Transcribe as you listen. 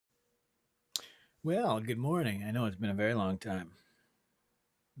Well, good morning. I know it's been a very long time,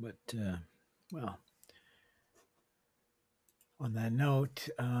 but well, on that note,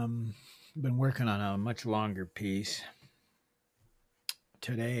 been working on a much longer piece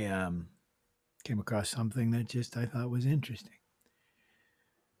today. Came across something that just I thought was interesting.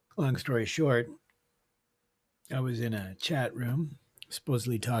 Long story short, I was in a chat room,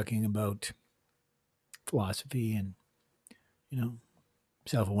 supposedly talking about philosophy and you know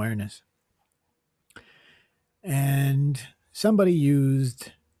self awareness, and somebody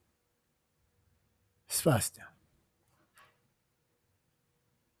used svasta,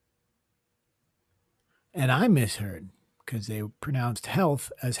 and I misheard because they pronounced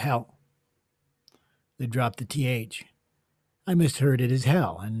health as hell. They dropped the th. I misheard it as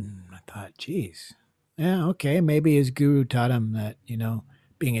hell, and I thought, geez, yeah, okay, maybe his guru taught him that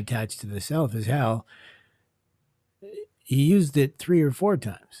being attached to the self is hell. He used it 3 or 4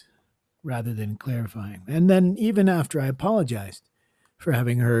 times rather than clarifying, and then even after I apologized for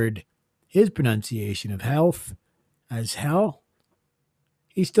having heard his pronunciation of health as hell,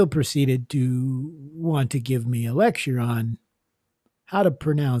 he still proceeded to want to give me a lecture on how to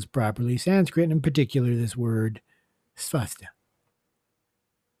pronounce properly Sanskrit, and in particular this word svasta,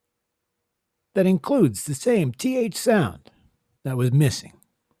 that includes the same th sound that was missing.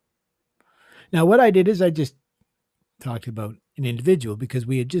 Now, what I did is I just talked about an individual because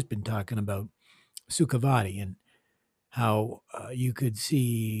we had just been talking about Sukhavati and how you could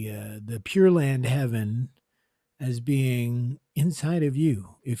see the Pure Land heaven as being inside of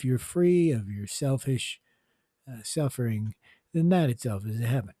you. If you're free of your selfish suffering, then that itself is a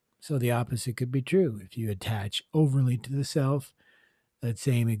heaven. So the opposite could be true. If you attach overly to the self, that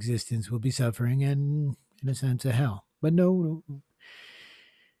same existence will be suffering and, in a sense, a hell. But no.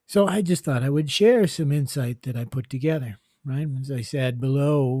 So I just thought I would share some insight that I put together, right? As I said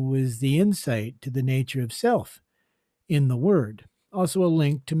below, was the insight to the nature of self in the word. Also a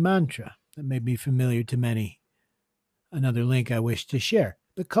link to mantra that may be familiar to many. Another link I wish to share,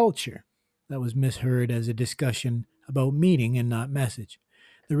 the culture that was misheard as a discussion about meaning and not message.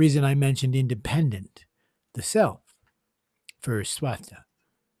 The reason I mentioned independent, the self, for swata,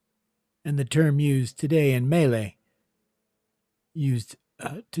 and the term used today in Malay, used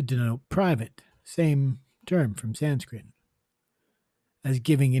to denote private, same term from Sanskrit, as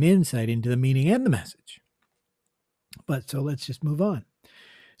giving an insight into the meaning and the message. But so let's just move on.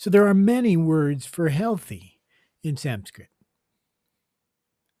 So there are many words for healthy in Sanskrit.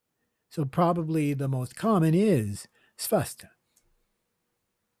 So probably the most common is svasta.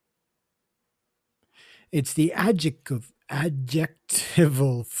 It's the adjectival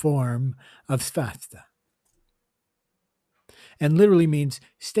form of svasta, and literally means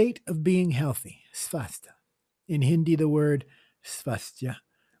state of being healthy, svasta. In Hindi, the word svastya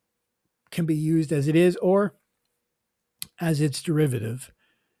can be used as it is or as its derivative,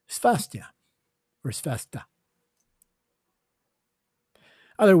 svastya or svasta.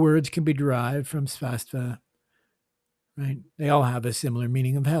 Other words can be derived from svasta, right? They all have a similar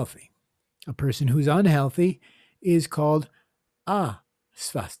meaning of healthy. A person who's unhealthy is called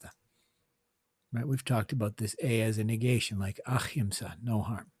asvasta, right? We've talked about this a as a negation, like ahimsa, no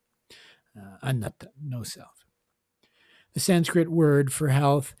harm, anatta, no self. The Sanskrit word for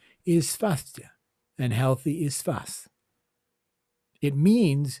health is svastya, and healthy is svas. It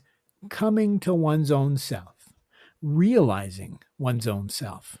means coming to one's own self, realizing one's own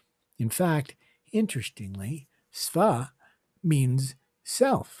self. In fact, interestingly, sva means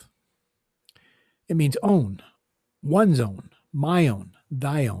self. It means own, one's own, my own,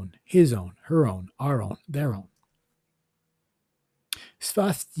 thy own, his own, her own, our own, their own.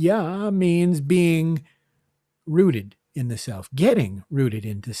 Svastya means being rooted in the self, getting rooted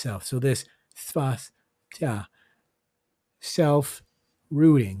into self. So this svastya, self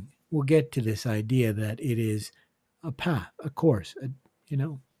rooting, we'll get to this idea that it is a path, a course,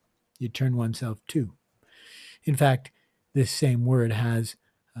 you turn oneself to. In fact, this same word has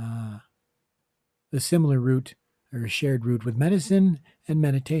the similar root or shared root with medicine and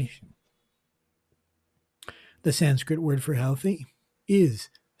meditation. The Sanskrit word for healthy is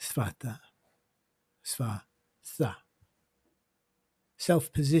svata, sva,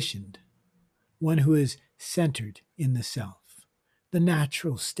 self-positioned, one who is centered in the self, the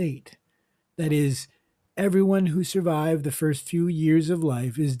natural state. That is, everyone who survived the first few years of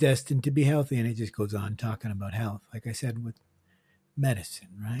life is destined to be healthy. And it just goes on talking about health, like I said, with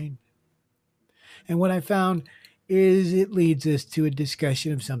medicine, right? And what I found is it leads us to a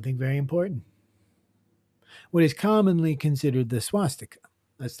discussion of something very important. What is commonly considered the swastika,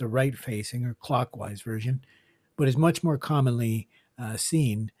 that's the right facing or clockwise version, but is much more commonly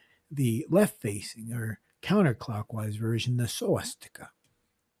seen the left-facing or counterclockwise version, the swastika.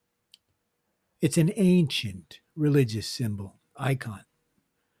 It's an ancient religious symbol, icon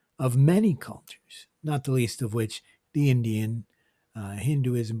of many cultures, not the least of which the Indian,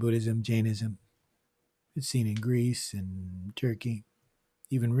 Hinduism, Buddhism, Jainism. It's seen in Greece and Turkey,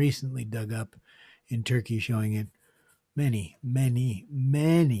 even recently dug up in Turkey, showing it many, many,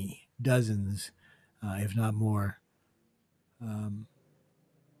 many dozens, if not more,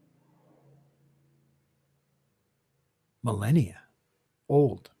 millennia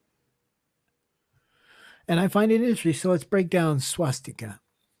old. And I find it interesting. So let's break down swastika.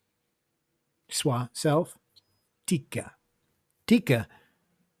 Swa, self, tika. Tika,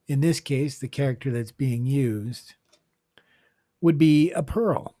 in this case, the character that's being used, would be a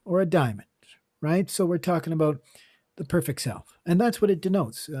pearl or a diamond, right? So we're talking about the perfect self. And that's what it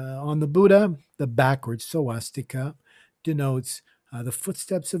denotes. On the Buddha, the backwards swastika denotes the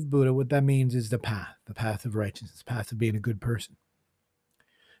footsteps of Buddha. What that means is the path of righteousness, the path of being a good person.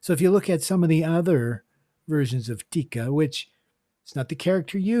 So if you look at some of the other versions of tika, which it's not the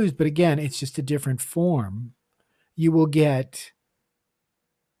character used, but again, it's just a different form, you will get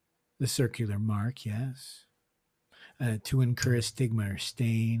the circular mark, yes, to incur a stigma or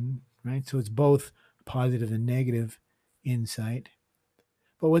stain, right? So it's both positive and negative insight.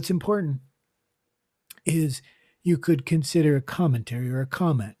 But what's important is you could consider a commentary or a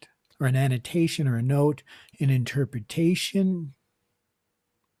comment or an annotation or a note, an interpretation,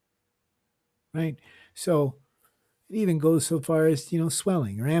 right? So it even goes so far as,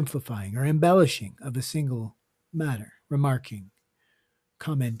 swelling or amplifying or embellishing of a single matter, remarking,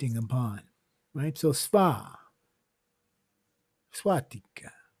 commenting upon, right? So swatika.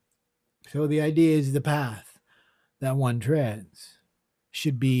 So the idea is the path that one treads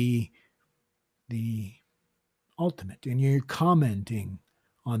should be the ultimate, and you're commenting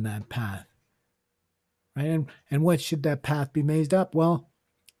on that path, right? And what should that path be made up? Well,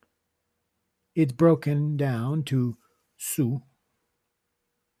 it's broken down to su.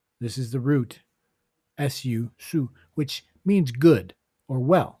 This is the root, su, su, which means good or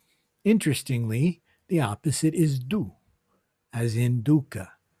well. Interestingly, the opposite is du, as in dukkha,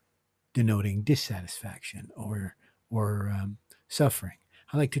 denoting dissatisfaction or suffering.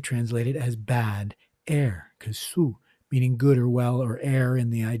 I like to translate it as bad air, because su, meaning good or well, or air in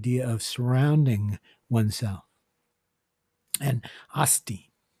the idea of surrounding oneself. And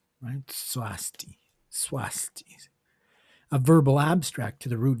asti, right? Swasti, a verbal abstract to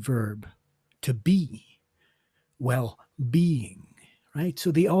the root verb, to be, well-being, right?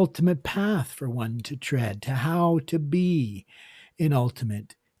 So the ultimate path for one to tread, to how to be an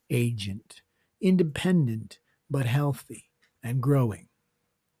ultimate agent, independent but healthy and growing,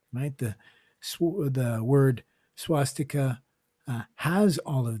 right? The word swastika has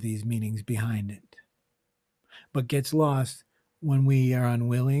all of these meanings behind it, but gets lost when we are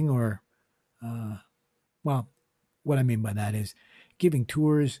unwilling or, what I mean by that is giving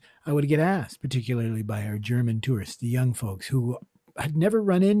tours. I would get asked, particularly by our German tourists, the young folks who had never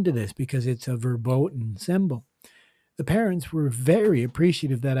run into this because it's a verboten symbol. The parents were very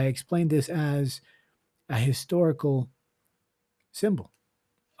appreciative that I explained this as a historical symbol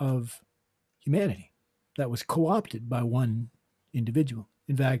of humanity that was co-opted by one individual.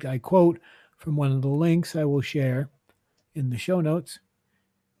 In fact, I quote from one of the links I will share in the show notes.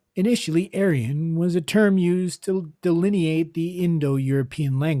 Initially, Aryan was a term used to delineate the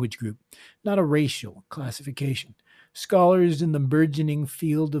Indo-European language group, not a racial classification. Scholars in the burgeoning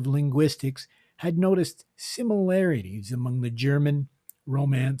field of linguistics had noticed similarities among the German,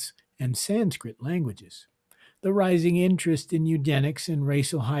 Romance, and Sanskrit languages. The rising interest in eugenics and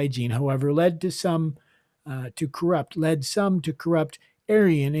racial hygiene, however, led some to corrupt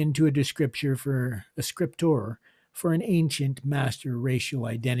Aryan into a descriptor for an ancient master racial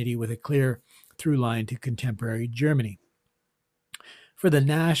identity with a clear through line to contemporary Germany. For the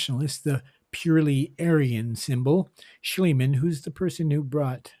nationalists, the purely Aryan symbol, Schliemann, who's the person who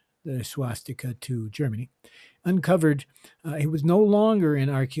brought the swastika to Germany, uncovered it was no longer an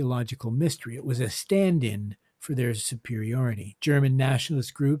archaeological mystery. It was a stand-in for their superiority. German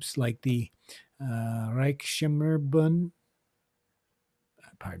nationalist groups like the Reichsschimmerbund,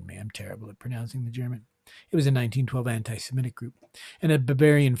 pardon me, I'm terrible at pronouncing the German. It was a 1912 anti-Semitic group. And a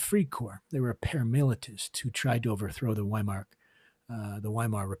Bavarian Free Corps. They were paramilitarists who tried to overthrow the Weimar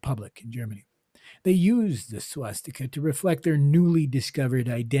Republic in Germany. They used the swastika to reflect their newly discovered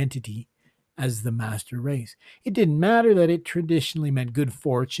identity as the master race. It didn't matter that it traditionally meant good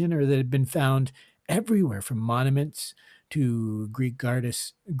fortune or that it had been found everywhere, from monuments to Greek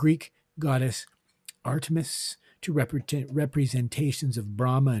goddess Artemis to representations of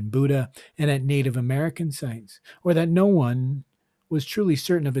Brahma and Buddha and at Native American sites, or that no one was truly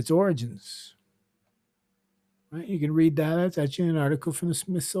certain of its origins. Right? You can read that. That's actually an article from the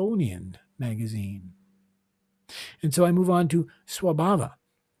Smithsonian magazine. And so I move on to Swabhava.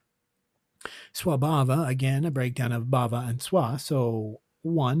 Swabhava, again, a breakdown of bhava and swa. So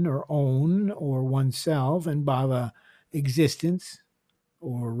one or own or oneself, and bhava, existence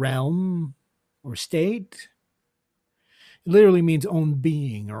or realm or state. It literally means own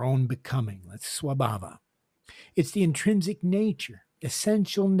being or own becoming. That's swabhava. It's the intrinsic nature,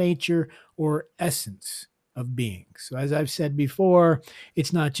 essential nature or essence of being. So as I've said before,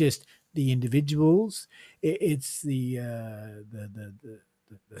 it's not just the individuals, it's the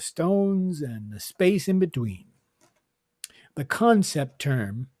stones and the space in between. The concept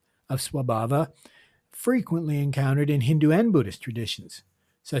term of swabhava frequently encountered in Hindu and Buddhist traditions,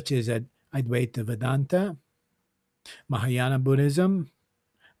 such as Advaita Vedanta, Mahayana Buddhism,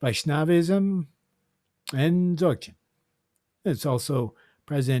 Vaishnavism, and Dzogchen. It's also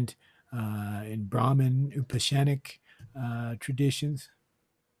present in Brahmin, Upashanic traditions.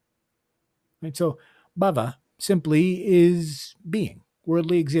 Right? So bhava simply is being,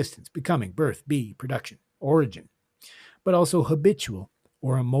 worldly existence, becoming, birth, be, production, origin, but also habitual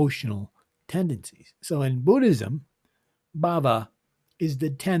or emotional tendencies. So in Buddhism, bhava is the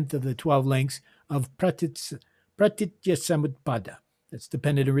 10th of the 12 links of Pratityasamutpada. That's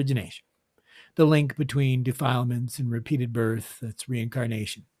dependent origination. The link between defilements and repeated birth, that's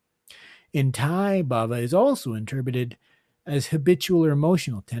reincarnation. In Thai, bhava is also interpreted as habitual or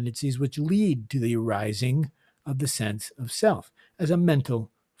emotional tendencies which lead to the arising of the sense of self as a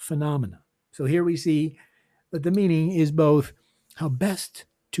mental phenomena. So here we see that the meaning is both how best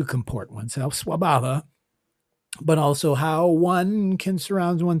to comport oneself, swabhava, but also how one can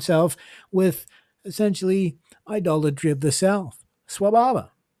surround oneself with essentially idolatry of the self, swabhava,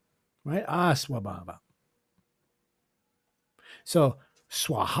 right? Swabhava. So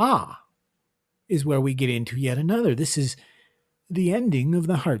swaha is where we get into yet another. This is the ending of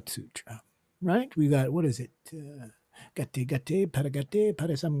the Heart Sutra, right? We got, what is it? Gate, gate, paragate,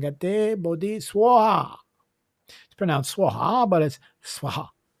 parasamgate, bodhi, swaha. It's pronounced swaha, but it's swaha.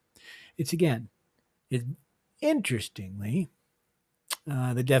 It's interestingly,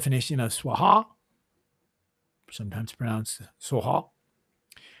 the definition of swaha, sometimes pronounced soha,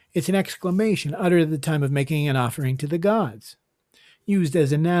 it's an exclamation uttered at the time of making an offering to the gods, used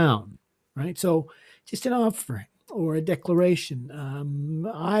as a noun, right? So just an offering or a declaration.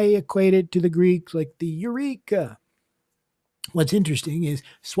 I equate it to the Greek like the eureka. What's interesting is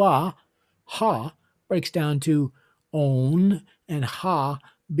swa, ha, breaks down to own, and ha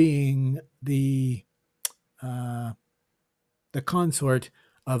being the consort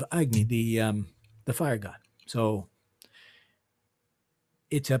of Agni, the fire god. So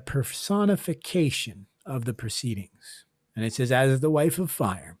it's a personification of the proceedings. And it says, as the wife of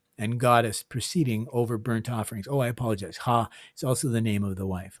fire and goddess proceeding over burnt offerings. Oh, I apologize. Ha is also the name of the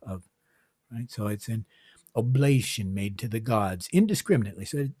wife of, right? So it's an oblation made to the gods indiscriminately.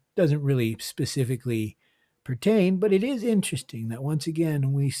 So it doesn't really specifically pertain, but it is interesting that once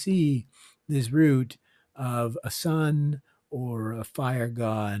again we see this root of a sun or a fire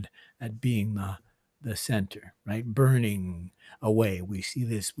god at being the center, right? Burning away. We see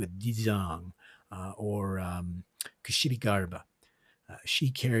this with Dizang or Kashirigarbha. She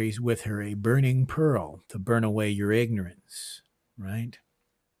carries with her a burning pearl to burn away your ignorance, right?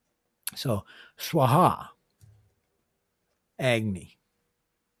 So Swaha, Agni,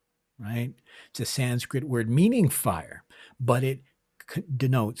 right? It's a Sanskrit word meaning fire, but it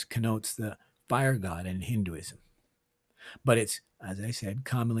connotes the fire god in Hinduism. But it's, as I said,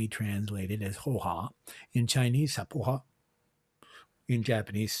 commonly translated as Hoha, in Chinese, Sapoha, in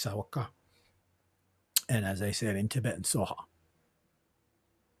Japanese, Sawaka, and as I said, in Tibetan, Soha.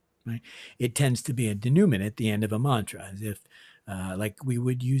 Right? It tends to be a denouement at the end of a mantra, as if, like we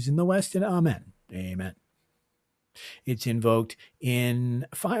would use in the West, an Amen, Amen. It's invoked in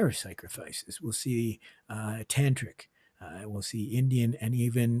fire sacrifices. We'll see Tantric, we'll see Indian, and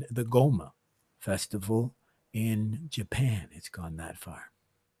even the Goma festival in Japan. It's gone that far,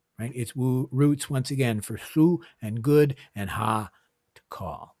 right? Its roots, once again, for Su and good and Ha, to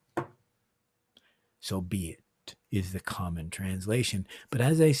call. So be it is the common translation. But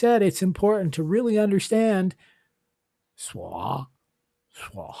as I said, it's important to really understand Swaha,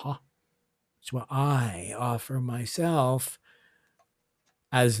 Swaha. So I offer myself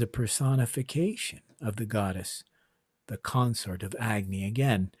as the personification of the goddess, the consort of Agni.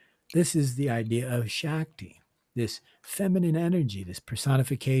 Again, this is the idea of Shakti. this feminine energy, this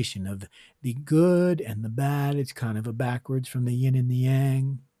personification of the good and the bad. It's kind of a backwards from the yin and the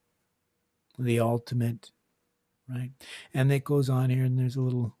yang, the ultimate, right? And it goes on here, and there's a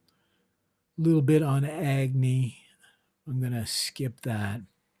little bit on Agni. I'm going to skip that,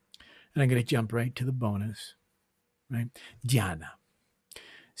 and I'm going to jump right to the bonus, right? Dhyana.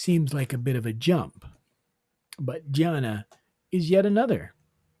 Seems like a bit of a jump, but dhyana is yet another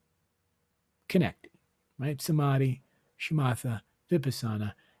connected, right? Samadhi, shamatha,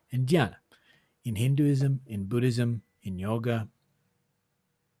 vipassana, and dhyana. In Hinduism, in Buddhism, in yoga,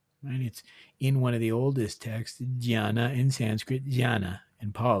 right? It's in one of the oldest texts, dhyana in Sanskrit, dhyana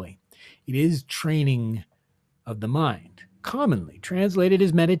in Pali. It is training of the mind, commonly translated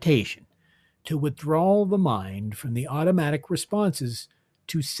as meditation, to withdraw the mind from the automatic responses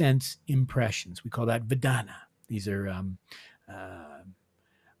to sense impressions. We call that vedana. These are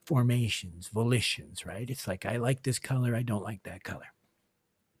formations, volitions, right? It's like, I like this color, I don't like that color.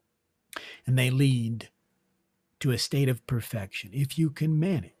 And they lead to a state of perfection if you can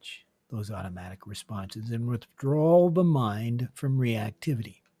manage those automatic responses and withdraw the mind from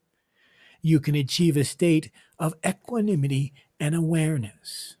reactivity. You can achieve a state of equanimity and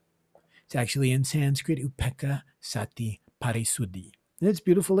awareness. It's actually in Sanskrit, upekkha sati parisuddhi. And it's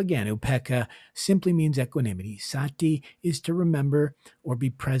beautiful again. Upekkha simply means equanimity. Sati is to remember or be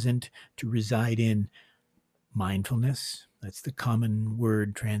present, to reside in. Mindfulness, that's the common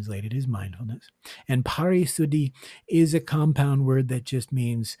word translated as mindfulness. And parisuddhi is a compound word that just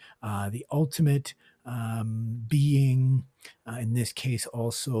means the ultimate being, in this case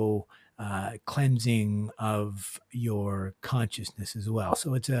also cleansing of your consciousness as well.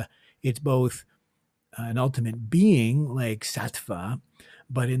 So it's both an ultimate being like sattva,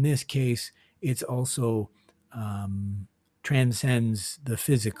 but in this case, it's also transcends the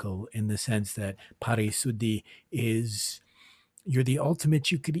physical in the sense that parisuddhi is you're the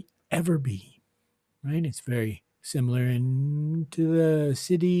ultimate you could ever be, right? It's very similar to the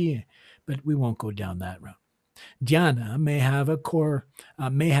siddhi, but we won't go down that route. Dhyana may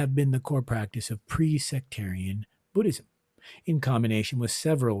have been the core practice of pre-sectarian Buddhism, in combination with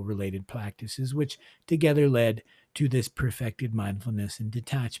several related practices, which together led to this perfected mindfulness and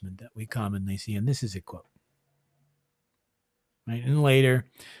detachment that we commonly see. And this is a quote. Right? And later,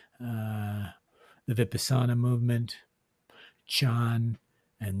 the Vipassana movement, Chan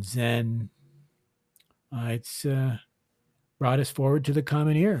and Zen, it's brought us forward to the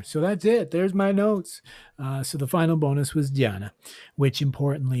common ear. So that's it. There's my notes. So the final bonus was dhyana, which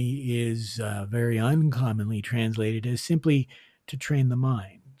importantly is very uncommonly translated as simply to train the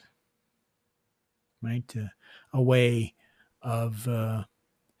mind, right? A way of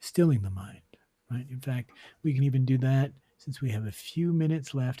stilling the mind, right? In fact, we can even do that since we have a few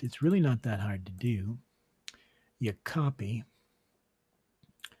minutes left. It's really not that hard to do. You copy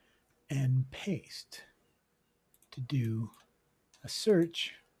and paste to do a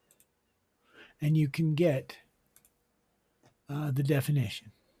search, and you can get the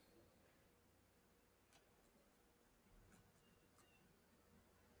definition.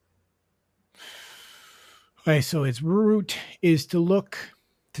 Okay, so its root is to look,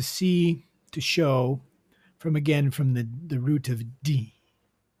 to see, to show, from the root of D.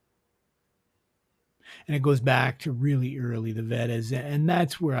 And it goes back to really early, the Vedas. And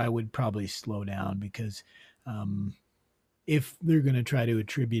that's where I would probably slow down, because if they're going to try to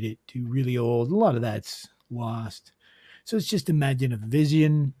attribute it to really old, a lot of that's lost. So it's just imagine a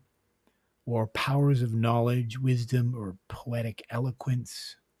vision or powers of knowledge, wisdom, or poetic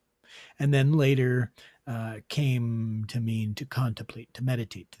eloquence. And then later came to mean to contemplate, to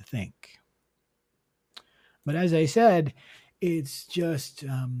meditate, to think. But as I said, it's just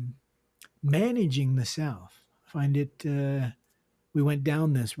managing the self. I find it, we went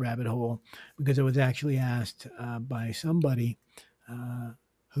down this rabbit hole because I was actually asked by somebody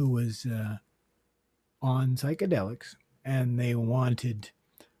who was on psychedelics, and they wanted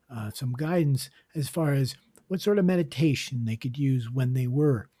some guidance as far as what sort of meditation they could use when they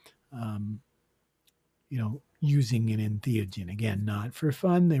were, using an entheogen. Again, not for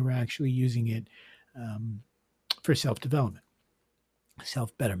fun. They were actually using it for self-development,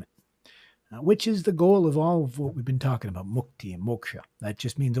 self-betterment, which is the goal of all of what we've been talking about, mukti and moksha. That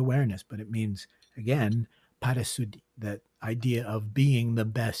just means awareness, but it means, again, parisuddhi, that idea of being the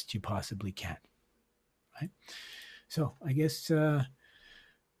best you possibly can, right? So I guess,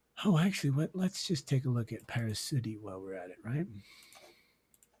 let's just take a look at parisuddhi while we're at it, right?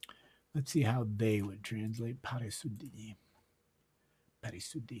 Let's see how they would translate parisuddhi.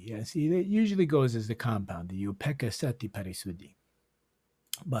 Parisuddhi. Yeah, see, that usually goes as the compound, the upekkha sati parisuddhi.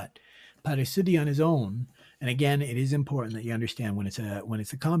 But Parisuddhi on his own, and again, it is important that you understand when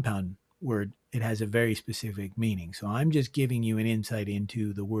it's a compound word, it has a very specific meaning. So I'm just giving you an insight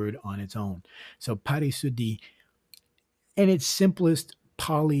into the word on its own. So parisuddhi, in its simplest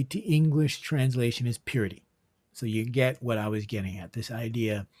Pali to English translation, is purity. So you get what I was getting at, this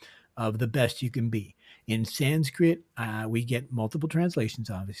idea of the best you can be. In Sanskrit, we get multiple translations,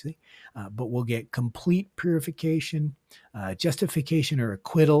 obviously, but we'll get complete purification, justification, or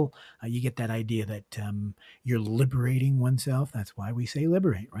acquittal. You get that idea that you're liberating oneself. That's why we say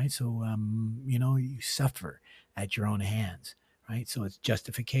liberate, right? So, you suffer at your own hands, right? So it's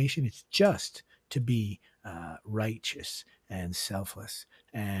justification. It's just to be righteous and selfless.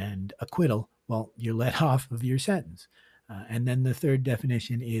 And acquittal, well, you're let off of your sentence. And then the third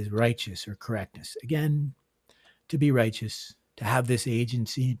definition is righteous or correctness. Again, to be righteous, to have this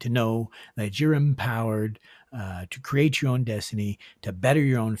agency, to know that you're empowered to create your own destiny, to better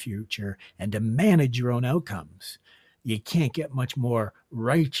your own future, and to manage your own outcomes. You can't get much more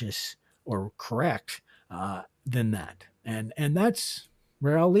righteous or correct than that. And that's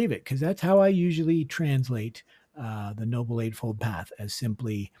where I'll leave it, because that's how I usually translate the Noble Eightfold Path, as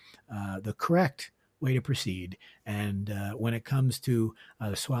simply the correct way to proceed. And when it comes to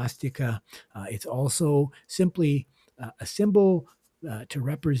the swastika, it's also simply a symbol to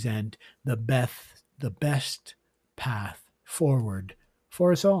represent the best path forward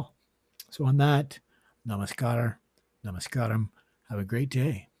for us all. So on that, namaskar, namaskaram. Have a great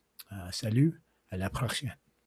day. Salut, à la prochaine.